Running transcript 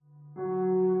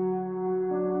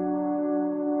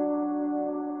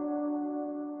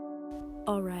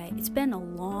it's been a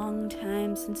long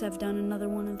time since I've done another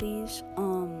one of these.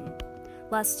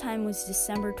 Last time was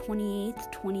December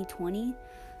 28th, 2020.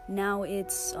 Now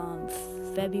it's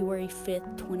February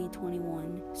 5th,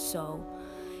 2021. So,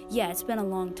 yeah, it's been a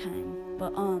long time.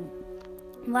 But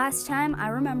last time I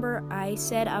remember I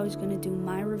said I was going to do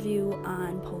my review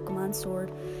on Pokemon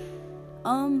Sword.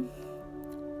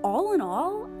 All in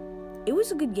all, it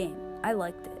was a good game. I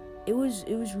liked it. It was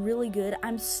really good.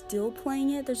 I'm still playing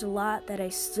it. There's a lot that I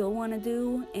still want to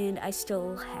do, and I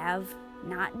still have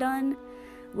not done.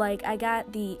 Like, I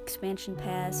got the expansion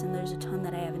pass, and there's a ton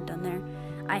that I haven't done there.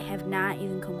 I have not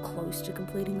even come close to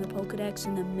completing the Pokedex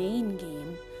in the main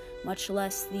game, much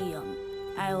less the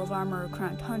Isle of Armor or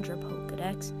Crown Tundra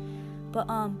Pokedex. But,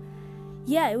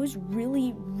 yeah, it was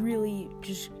really, really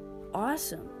just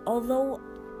awesome. Although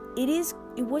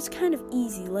it was kind of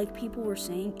easy, like people were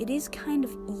saying. It is kind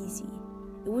of easy.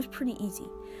 It was pretty easy.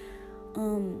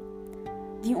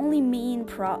 The only main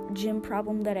gym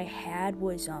problem that I had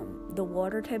was the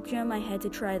water type gym. I had to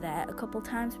try that a couple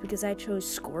times because I chose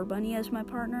Scorbunny as my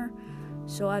partner.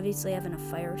 So obviously having a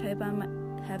fire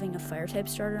type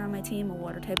starter on my team, a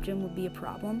water type gym would be a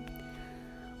problem.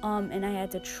 And I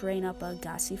had to train up a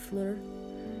Gossifleur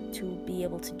to be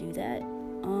able to do that.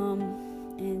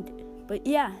 But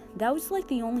yeah, that was like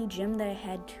the only gym that I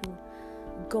had to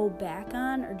go back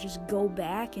on, or just go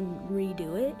back and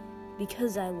redo it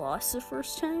because I lost the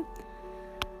first time.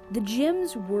 The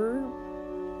gyms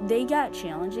they got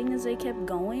challenging as they kept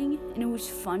going, and it was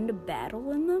fun to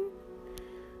battle in them,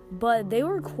 but they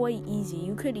were quite easy.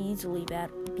 You could easily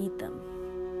beat them.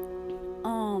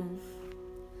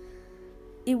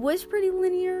 It was pretty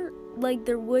linear. Like,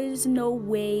 there was no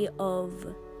way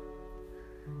of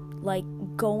like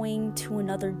going to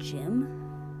another gym,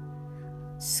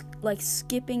 like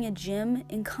skipping a gym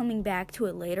and coming back to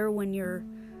it later when you're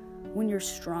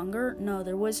stronger. No,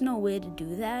 there was no way to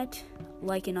do that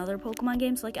like in other Pokemon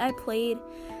games. Like I played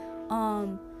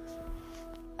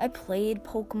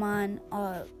Pokemon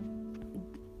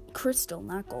Crystal,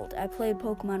 not Gold. I played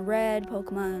Pokemon Red,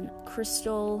 Pokemon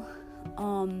Crystal,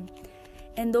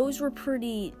 and those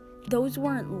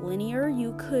weren't linear.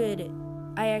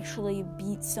 I actually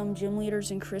beat some gym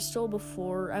leaders in Crystal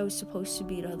before I was supposed to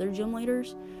beat other gym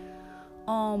leaders.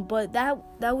 But that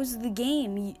was the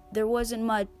game. There wasn't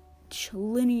much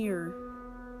linear.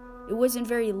 It wasn't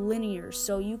very linear,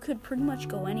 so you could pretty much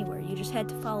go anywhere. You just had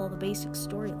to follow the basic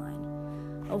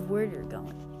storyline of where you're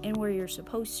going and where you're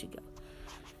supposed to go.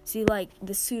 See, like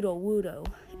the Sudowoodo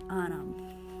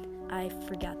on I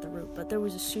forgot the route, but there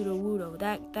was a Sudowoodo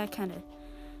that kind of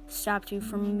stopped you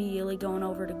from immediately going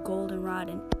over to Goldenrod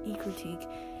and Ecruteak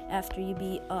after you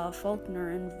beat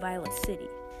Falconer in Violet City.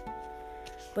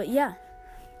 But yeah,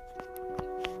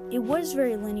 it was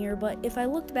very linear. But if I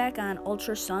looked back on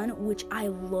Ultra Sun, which I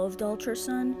loved Ultra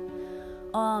Sun,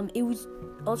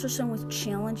 Ultra Sun was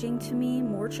challenging to me,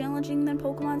 more challenging than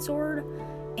Pokemon Sword,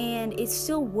 and it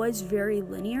still was very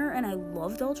linear, and I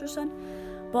loved Ultra Sun.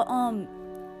 But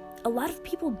a lot of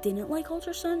people didn't like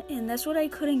Ultra Sun, and that's what I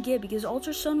couldn't get, because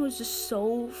Ultra Sun was just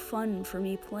so fun for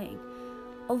me playing.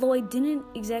 Although I didn't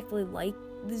exactly like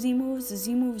the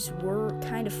Z-moves were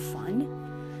kind of fun.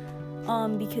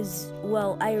 Because,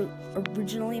 well, my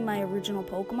original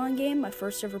Pokemon game, my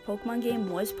first ever Pokemon game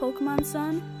was Pokemon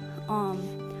Sun.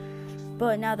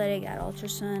 But now that I got Ultra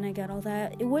Sun, I got all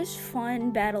that. It was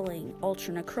fun battling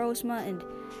Ultra Necrozma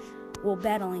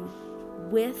battling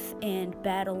with and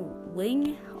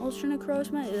battling Ultra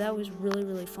Necrozma. That was really,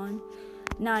 really fun.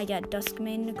 Now I got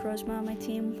Duskmane Necrozma on my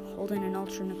team, holding an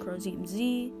Ultra Necrozium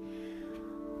Z.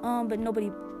 But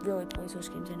nobody really plays those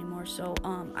games anymore, so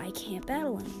I can't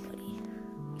battle anybody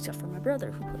except for my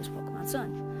brother who plays Pokemon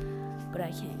Sun. But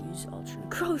I can't use Ultra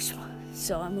Necrozma,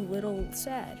 so I'm a little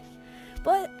sad.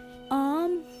 But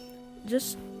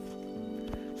just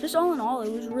all in all,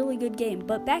 it was a really good game.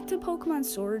 But back to Pokemon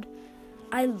Sword.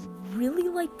 I really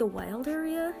liked the wild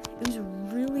area. It was a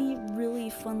really, really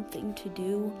fun thing to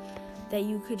do, that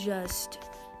you could just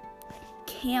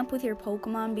camp with your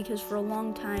Pokemon, because for a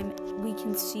long time we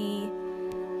can see,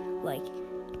 like,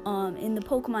 in the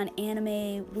Pokemon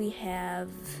anime, we have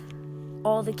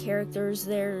all the characters,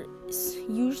 they're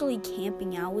usually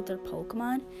camping out with their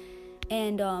Pokemon.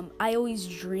 And I always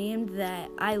dreamed that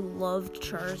I loved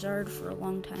Charizard for a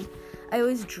long time. I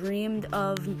always dreamed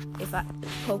of if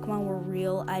Pokemon were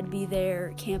real, I'd be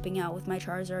there camping out with my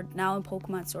Charizard. Now in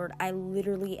Pokemon Sword, I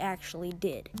literally actually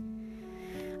did.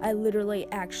 I literally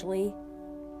actually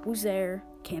was there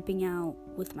camping out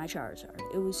with my Charizard.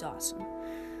 It was awesome.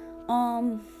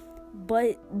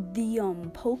 But the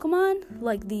Pokemon,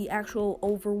 like the actual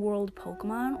overworld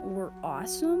Pokemon, were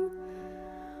awesome.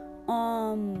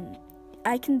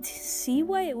 I can see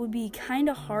why it would be kind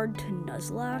of hard to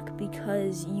Nuzlocke,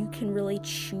 because you can really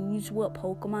choose what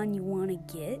Pokemon you want to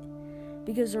get,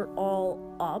 because they're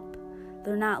all up.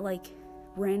 They're not like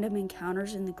random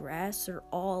encounters in the grass. They're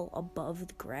all above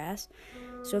the grass.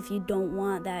 So if you don't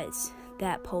want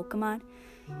that Pokemon,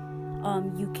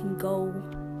 you can go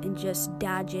and just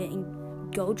dodge it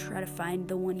and go try to find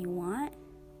the one you want.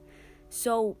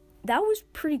 So that was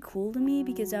pretty cool to me,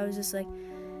 because I was just like,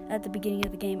 at the beginning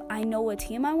of the game, I know what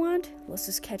team I want. Let's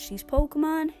just catch these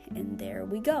Pokemon, and there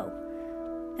we go.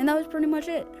 And that was pretty much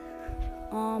it.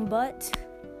 But,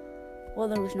 well,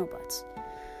 there was no buts.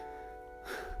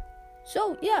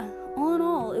 So, yeah, all in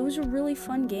all, it was a really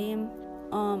fun game.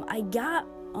 I got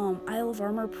Isle of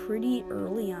Armor pretty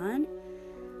early on.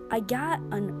 I got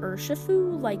an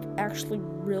Urshifu, like, actually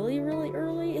really, really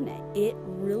early, and it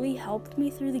really helped me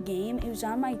through the game. It was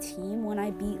on my team when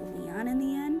I beat Leon in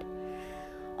the end.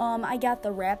 I got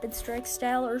the Rapid Strike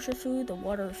style Urshifu, the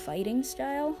Water Fighting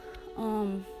style,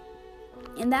 and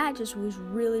that just was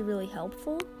really, really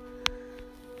helpful.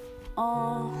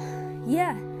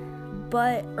 Yeah,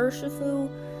 but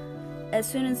Urshifu, as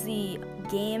soon as the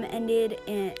game ended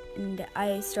and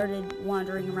I started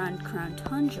wandering around Crown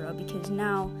Tundra, because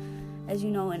now, as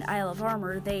you know, in Isle of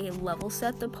Armor, they level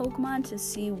set the Pokemon to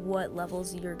see what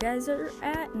levels your guys are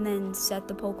at, and then set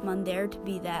the Pokemon there to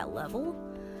be that level.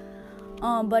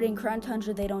 But in Crown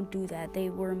Tundra, they don't do that. They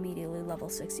were immediately level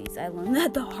 60s. I learned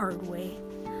that the hard way.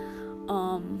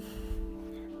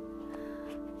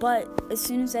 But as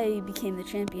soon as I became the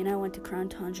champion, I went to Crown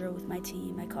Tundra with my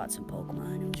team. I caught some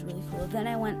Pokemon. It was really cool. Then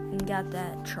I went and got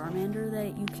that Charmander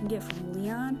that you can get from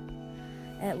Leon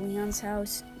at Leon's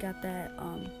house. Got that.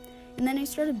 And then I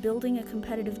started building a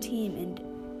competitive team.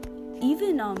 And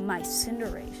even my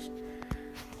Cinderace.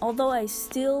 Although I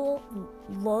still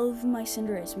love my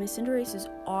Cinderace. My Cinderace is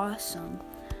awesome.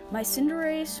 My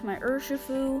Cinderace, my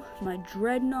Urshifu, my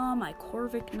Dreadnought, my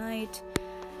Corviknight.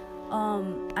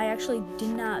 I actually did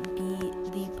not beat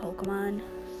the Pokemon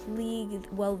League.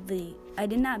 Well, I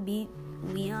did not beat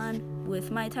Leon with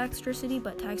my Toxtricity,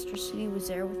 but Toxtricity was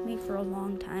there with me for a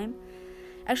long time.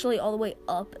 Actually, all the way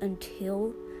up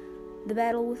until the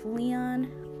battle with Leon,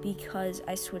 because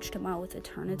I switched him out with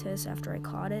Eternatus after I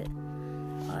caught it.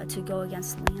 To go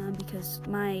against Leon, because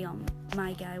my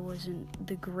guy wasn't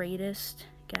the greatest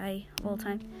guy of all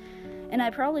time, and I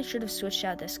probably should have switched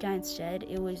out this guy instead.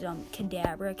 It was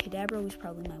Kadabra. Kadabra was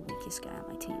probably my weakest guy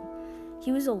on my team.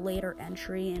 He was a later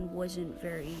entry and wasn't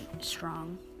very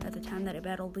strong at the time that I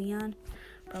battled Leon.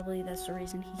 Probably that's the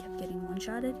reason he kept getting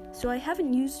one-shotted. So I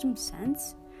haven't used him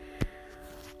since.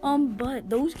 But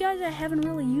those guys I haven't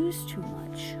really used too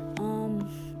much.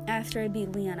 After I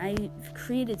beat Leon, I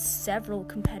created several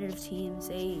competitive teams.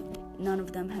 None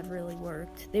of them have really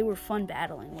worked. They were fun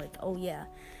battling with. Oh yeah.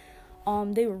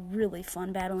 They were really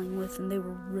fun battling with, and they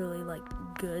were really like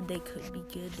good. They could be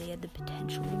good. They had the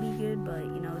potential to be good, but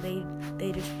you know,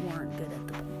 they just weren't good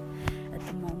at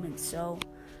the moment. So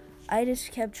I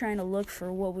just kept trying to look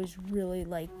for what was really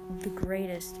like the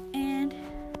greatest, and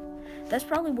that's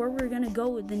probably where we're gonna go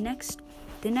with the next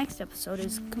episode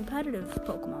is competitive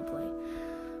Pokemon play.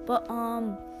 But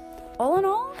all in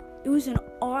all, it was an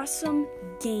awesome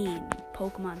game,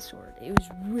 Pokemon Sword. It was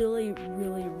really,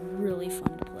 really, really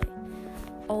fun to play.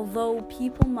 Although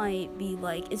people might be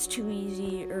like, it's too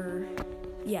easy, or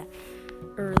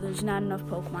there's not enough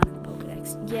Pokemon in the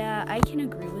Pokedex. Yeah, I can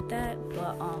agree with that,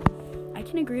 but I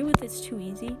can agree with it's too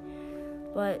easy.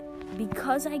 But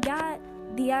because I got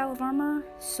the Isle of Armor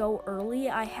so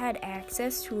early, I had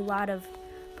access to a lot of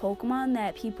Pokemon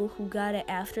that people who got it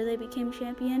after they became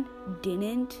champion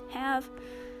didn't have.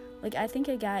 Like, I think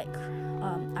I got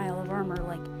Isle of Armor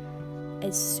like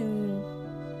as soon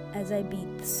as I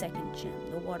beat the second gym,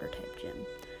 the water type gym.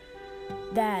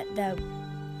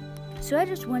 So I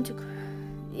just went to,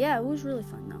 it was really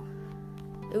fun though.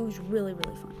 It was really,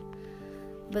 really fun.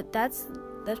 But that's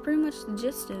pretty much the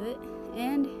gist of it.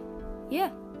 And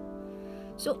yeah.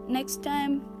 So next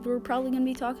time we're probably going to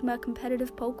be talking about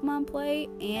competitive Pokemon play,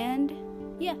 and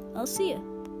yeah, I'll see ya.